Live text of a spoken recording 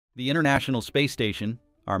The International Space Station,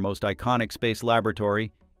 our most iconic space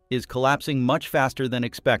laboratory, is collapsing much faster than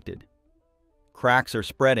expected. Cracks are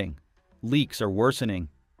spreading, leaks are worsening,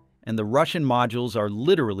 and the Russian modules are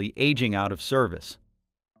literally aging out of service.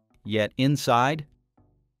 Yet inside,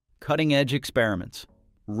 cutting-edge experiments,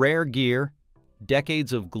 rare gear,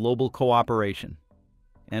 decades of global cooperation.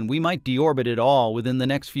 And we might deorbit it all within the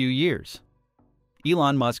next few years.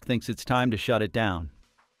 Elon Musk thinks it's time to shut it down.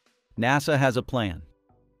 NASA has a plan.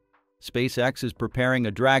 SpaceX is preparing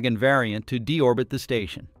a Dragon variant to deorbit the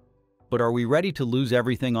station. But are we ready to lose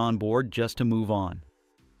everything on board just to move on?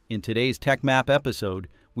 In today's Techmap episode,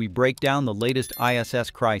 we break down the latest ISS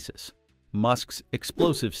crisis, Musk's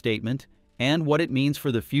explosive statement, and what it means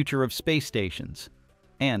for the future of space stations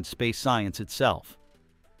and space science itself.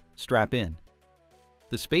 Strap in.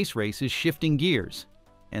 The space race is shifting gears,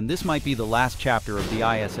 and this might be the last chapter of the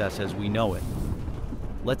ISS as we know it.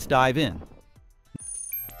 Let's dive in.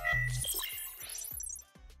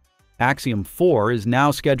 Axiom 4 is now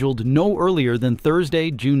scheduled no earlier than Thursday,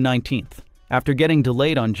 June 19th, after getting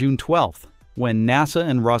delayed on June 12th, when NASA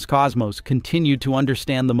and Roscosmos continued to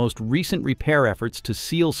understand the most recent repair efforts to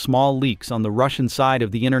seal small leaks on the Russian side of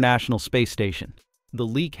the International Space Station. The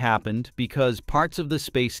leak happened because parts of the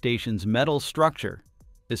space station's metal structure,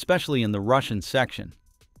 especially in the Russian section,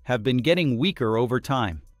 have been getting weaker over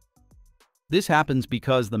time. This happens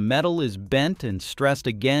because the metal is bent and stressed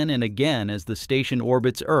again and again as the station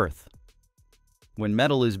orbits Earth. When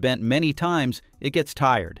metal is bent many times, it gets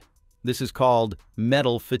tired. This is called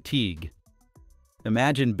metal fatigue.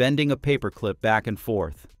 Imagine bending a paperclip back and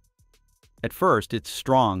forth. At first, it's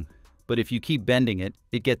strong, but if you keep bending it,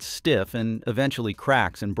 it gets stiff and eventually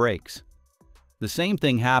cracks and breaks. The same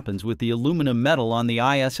thing happens with the aluminum metal on the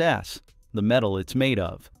ISS, the metal it's made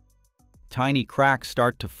of. Tiny cracks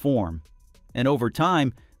start to form, and over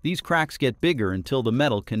time, these cracks get bigger until the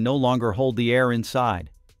metal can no longer hold the air inside,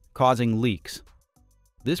 causing leaks.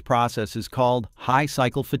 This process is called high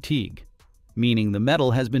cycle fatigue, meaning the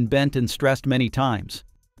metal has been bent and stressed many times,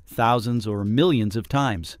 thousands or millions of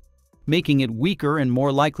times, making it weaker and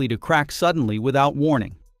more likely to crack suddenly without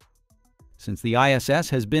warning. Since the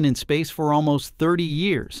ISS has been in space for almost 30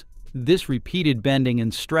 years, this repeated bending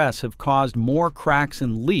and stress have caused more cracks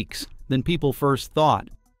and leaks than people first thought.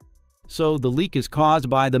 So the leak is caused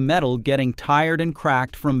by the metal getting tired and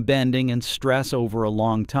cracked from bending and stress over a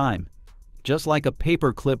long time, just like a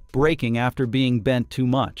paperclip breaking after being bent too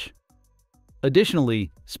much.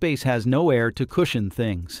 Additionally, space has no air to cushion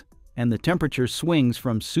things, and the temperature swings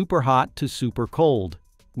from super hot to super cold,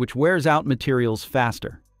 which wears out materials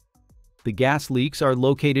faster. The gas leaks are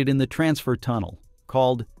located in the transfer tunnel,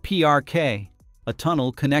 called PRK, a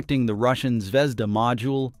tunnel connecting the Russian Zvezda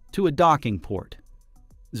module to a docking port.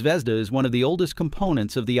 Zvezda is one of the oldest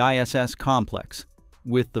components of the ISS complex,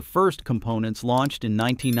 with the first components launched in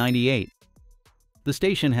 1998. The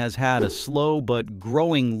station has had a slow but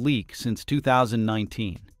growing leak since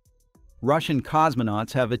 2019. Russian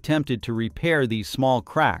cosmonauts have attempted to repair these small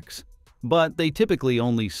cracks, but they typically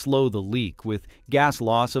only slow the leak with gas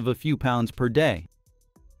loss of a few pounds per day.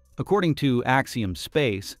 According to Axiom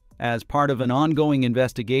Space, as part of an ongoing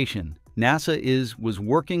investigation, NASA was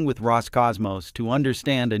working with Roscosmos to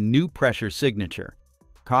understand a new pressure signature.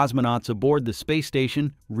 Cosmonauts aboard the space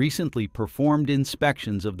station recently performed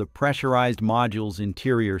inspections of the pressurized module's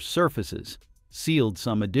interior surfaces, sealed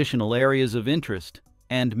some additional areas of interest,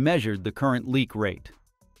 and measured the current leak rate.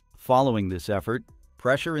 Following this effort,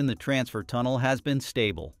 pressure in the transfer tunnel has been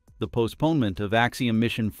stable. The postponement of Axiom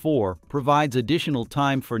Mission 4 provides additional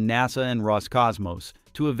time for NASA and Roscosmos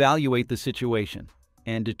to evaluate the situation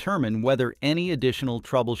and determine whether any additional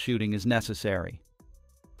troubleshooting is necessary.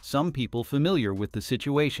 Some people familiar with the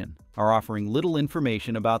situation are offering little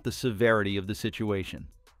information about the severity of the situation.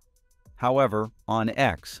 However, on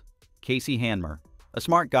X, Casey Hanmer, a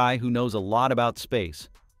smart guy who knows a lot about space,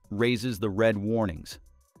 raises the red warnings.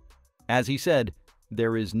 As he said,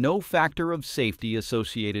 there is no factor of safety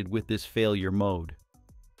associated with this failure mode.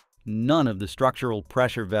 None of the structural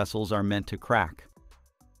pressure vessels are meant to crack.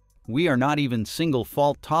 We are not even single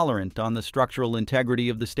fault tolerant on the structural integrity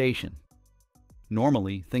of the station.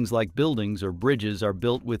 Normally, things like buildings or bridges are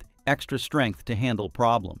built with extra strength to handle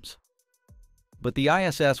problems. But the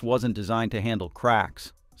ISS wasn't designed to handle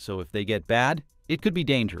cracks, so if they get bad, it could be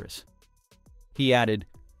dangerous. He added,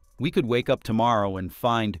 "We could wake up tomorrow and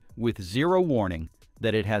find, with zero warning,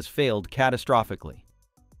 that it has failed catastrophically.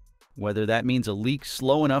 Whether that means a leak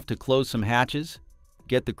slow enough to close some hatches,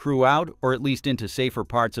 get the crew out, or at least into safer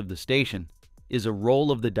parts of the station, is a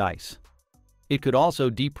roll of the dice. It could also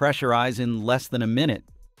depressurize in less than a minute.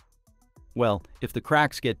 Well, if the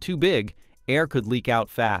cracks get too big, air could leak out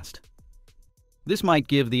fast. This might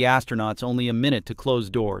give the astronauts only a minute to close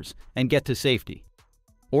doors and get to safety.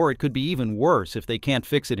 Or it could be even worse if they can't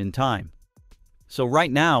fix it in time. So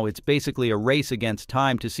right now, it's basically a race against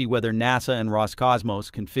time to see whether NASA and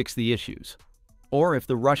Roscosmos can fix the issues, or if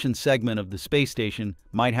the Russian segment of the space station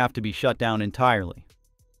might have to be shut down entirely.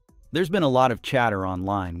 There's been a lot of chatter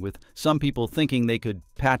online, with some people thinking they could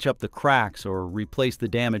patch up the cracks or replace the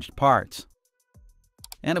damaged parts.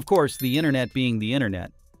 And of course, the internet being the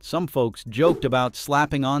internet, some folks joked about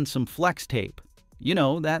slapping on some flex tape. You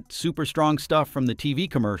know, that super strong stuff from the TV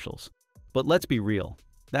commercials. But let's be real,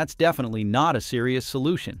 that's definitely not a serious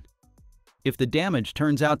solution. If the damage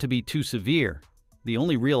turns out to be too severe, the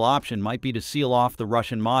only real option might be to seal off the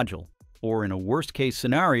Russian module, or in a worst-case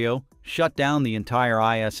scenario, shut down the entire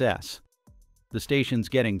ISS. The station's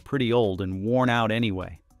getting pretty old and worn out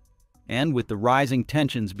anyway. And with the rising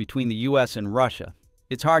tensions between the US and Russia,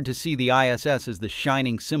 it's hard to see the ISS as the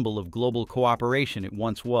shining symbol of global cooperation it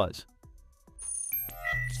once was.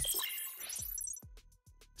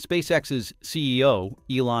 SpaceX's CEO,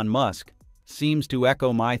 Elon Musk, seems to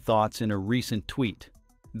echo my thoughts in a recent tweet.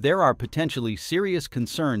 There are potentially serious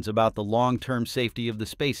concerns about the long-term safety of the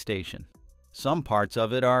space station. Some parts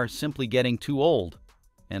of it are simply getting too old,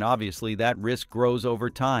 and obviously that risk grows over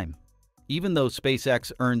time. Even though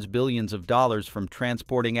SpaceX earns billions of dollars from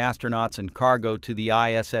transporting astronauts and cargo to the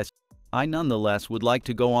ISS, I nonetheless would like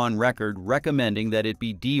to go on record recommending that it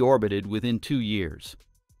be deorbited within 2 years.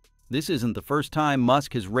 This isn't the first time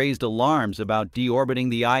Musk has raised alarms about deorbiting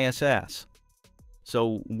the ISS.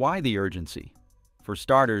 So why the urgency? For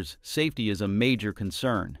starters, safety is a major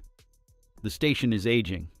concern. The station is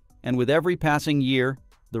aging, and with every passing year,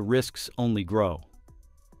 the risks only grow.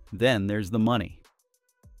 Then there's the money.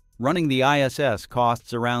 Running the ISS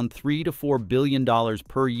costs around $3 to $4 billion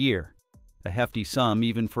per year, a hefty sum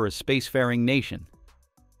even for a spacefaring nation.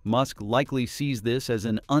 Musk likely sees this as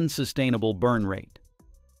an unsustainable burn rate.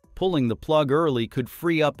 Pulling the plug early could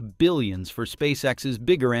free up billions for SpaceX's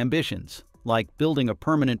bigger ambitions, like building a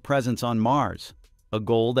permanent presence on Mars, a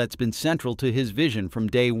goal that's been central to his vision from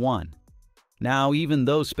day one. Now, even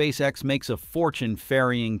though SpaceX makes a fortune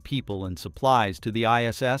ferrying people and supplies to the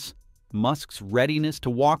ISS, Musk's readiness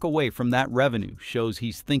to walk away from that revenue shows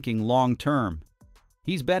he's thinking long-term.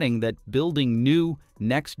 He's betting that building new,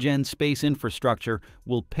 next-gen space infrastructure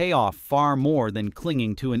will pay off far more than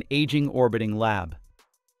clinging to an aging orbiting lab.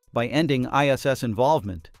 By ending ISS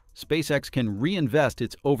involvement, SpaceX can reinvest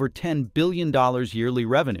its over $10 billion yearly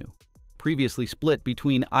revenue, previously split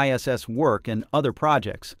between ISS work and other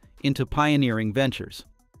projects, into pioneering ventures.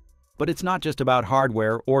 But it's not just about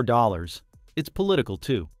hardware or dollars, it's political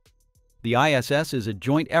too. The ISS is a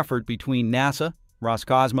joint effort between NASA,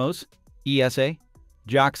 Roscosmos, ESA,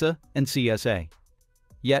 JAXA, and CSA.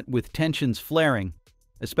 Yet with tensions flaring,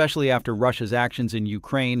 especially after Russia's actions in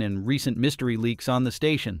Ukraine and recent mystery leaks on the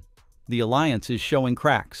station, the alliance is showing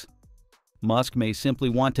cracks. Musk may simply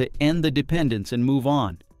want to end the dependence and move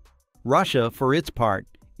on. Russia, for its part,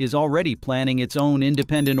 is already planning its own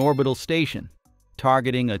independent orbital station,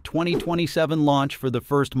 targeting a 2027 launch for the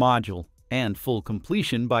first module and full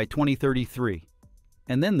completion by 2033.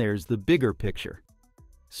 And then there's the bigger picture.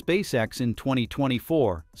 SpaceX in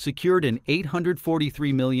 2024 secured an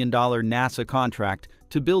 $843 million NASA contract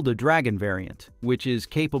to build a Dragon variant, which is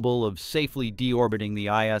capable of safely deorbiting the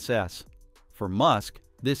ISS. For Musk,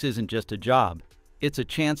 this isn't just a job, it's a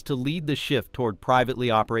chance to lead the shift toward privately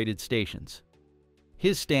operated stations.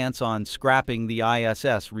 His stance on scrapping the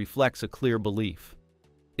ISS reflects a clear belief.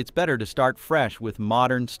 It's better to start fresh with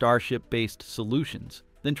modern Starship-based solutions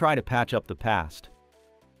than try to patch up the past.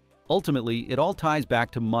 Ultimately, it all ties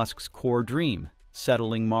back to Musk's core dream,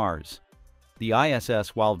 settling Mars. The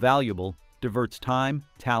ISS, while valuable, diverts time,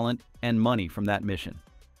 talent, and money from that mission.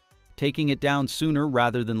 Taking it down sooner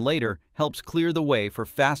rather than later helps clear the way for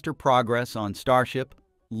faster progress on Starship,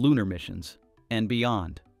 lunar missions, and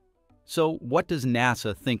beyond. So, what does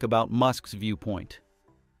NASA think about Musk's viewpoint?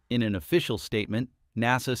 In an official statement,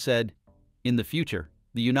 NASA said, "In the future,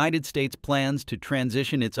 the United States plans to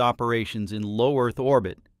transition its operations in low Earth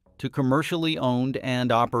orbit to commercially owned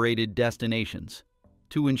and operated destinations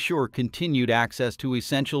to ensure continued access to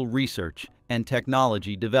essential research and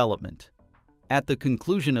technology development." At the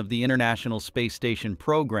conclusion of the International Space Station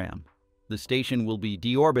program, the station will be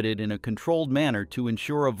deorbited in a controlled manner to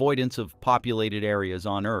ensure avoidance of populated areas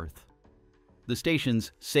on Earth. The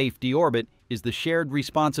station's safe deorbit is the shared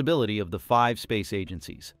responsibility of the 5 space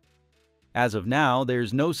agencies. As of now,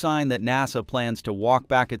 there's no sign that NASA plans to walk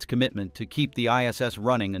back its commitment to keep the ISS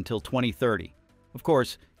running until 2030. Of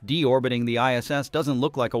course, deorbiting the ISS doesn't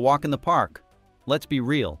look like a walk in the park. Let's be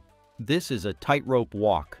real. This is a tightrope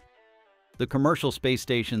walk. The commercial space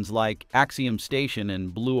stations like Axiom Station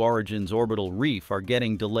and Blue Origin's orbital reef are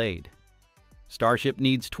getting delayed. Starship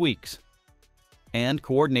needs tweaks. And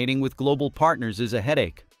coordinating with global partners is a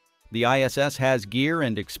headache. The ISS has gear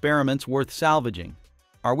and experiments worth salvaging.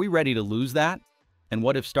 Are we ready to lose that? And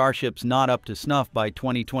what if Starship's not up to snuff by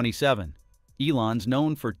 2027? Elon's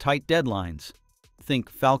known for tight deadlines. Think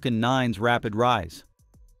Falcon 9's rapid rise.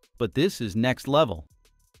 But this is next level.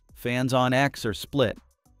 Fans on X are split.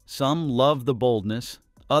 Some love the boldness,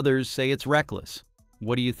 others say it's reckless.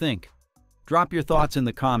 What do you think? Drop your thoughts in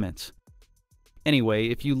the comments. Anyway,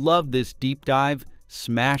 if you love this deep dive,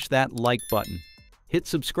 smash that like button. Hit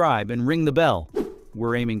subscribe and ring the bell.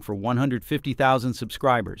 We're aiming for 150,000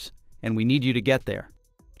 subscribers, and we need you to get there.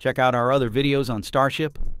 Check out our other videos on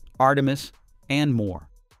Starship, Artemis, and more.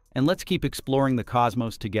 And let's keep exploring the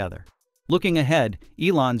cosmos together. Looking ahead,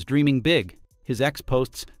 Elon's dreaming big. His X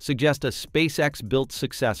posts suggest a SpaceX-built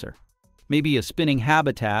successor, maybe a spinning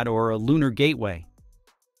habitat or a lunar gateway.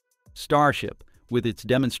 Starship, with its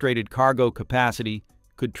demonstrated cargo capacity,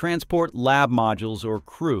 could transport lab modules or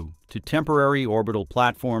crew to temporary orbital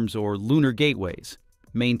platforms or lunar gateways,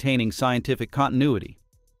 maintaining scientific continuity.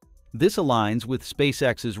 This aligns with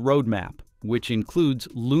SpaceX's roadmap, which includes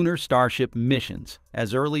lunar Starship missions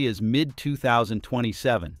as early as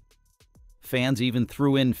mid-2027. Fans even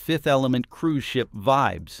threw in Fifth Element cruise ship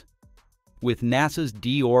vibes. With NASA's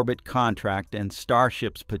deorbit contract and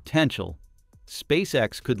Starship's potential,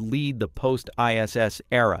 SpaceX could lead the post-ISS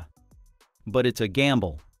era. But it's a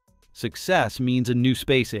gamble. Success means a new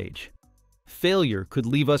space age. Failure could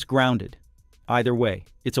leave us grounded. Either way,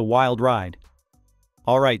 it's a wild ride.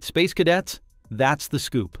 All right, space cadets, that's the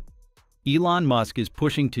scoop. Elon Musk is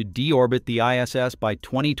pushing to deorbit the ISS by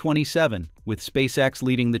 2027, with SpaceX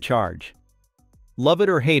leading the charge. Love it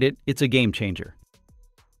or hate it, it's a game changer.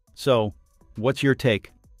 So, what's your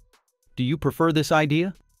take? Do you prefer this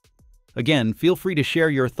idea? Again, feel free to share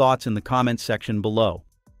your thoughts in the comments section below.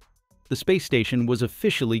 The space station was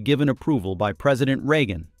officially given approval by President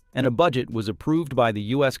Reagan, and a budget was approved by the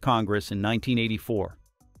U.S. Congress in 1984.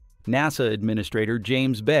 NASA Administrator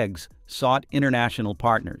James Beggs sought international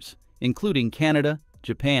partners, including Canada,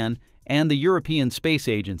 Japan, and the European Space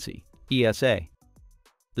Agency, ESA.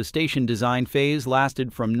 The station design phase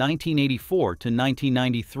lasted from 1984 to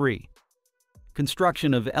 1993.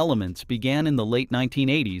 Construction of elements began in the late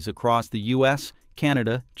 1980s across the US,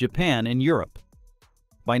 Canada, Japan, and Europe.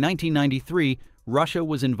 By 1993, Russia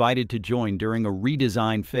was invited to join during a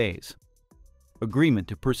redesign phase. Agreement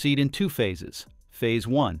to proceed in two phases. Phase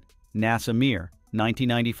 1, NASA Mir,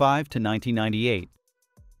 1995 to 1998.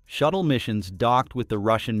 Shuttle missions docked with the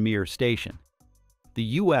Russian Mir station. The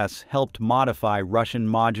U.S. helped modify Russian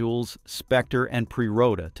modules, Spectre and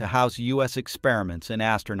Priroda to house U.S. experiments and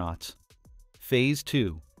astronauts. Phase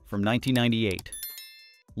 2, from 1998.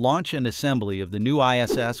 Launch and assembly of the new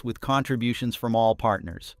ISS with contributions from all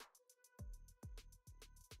partners.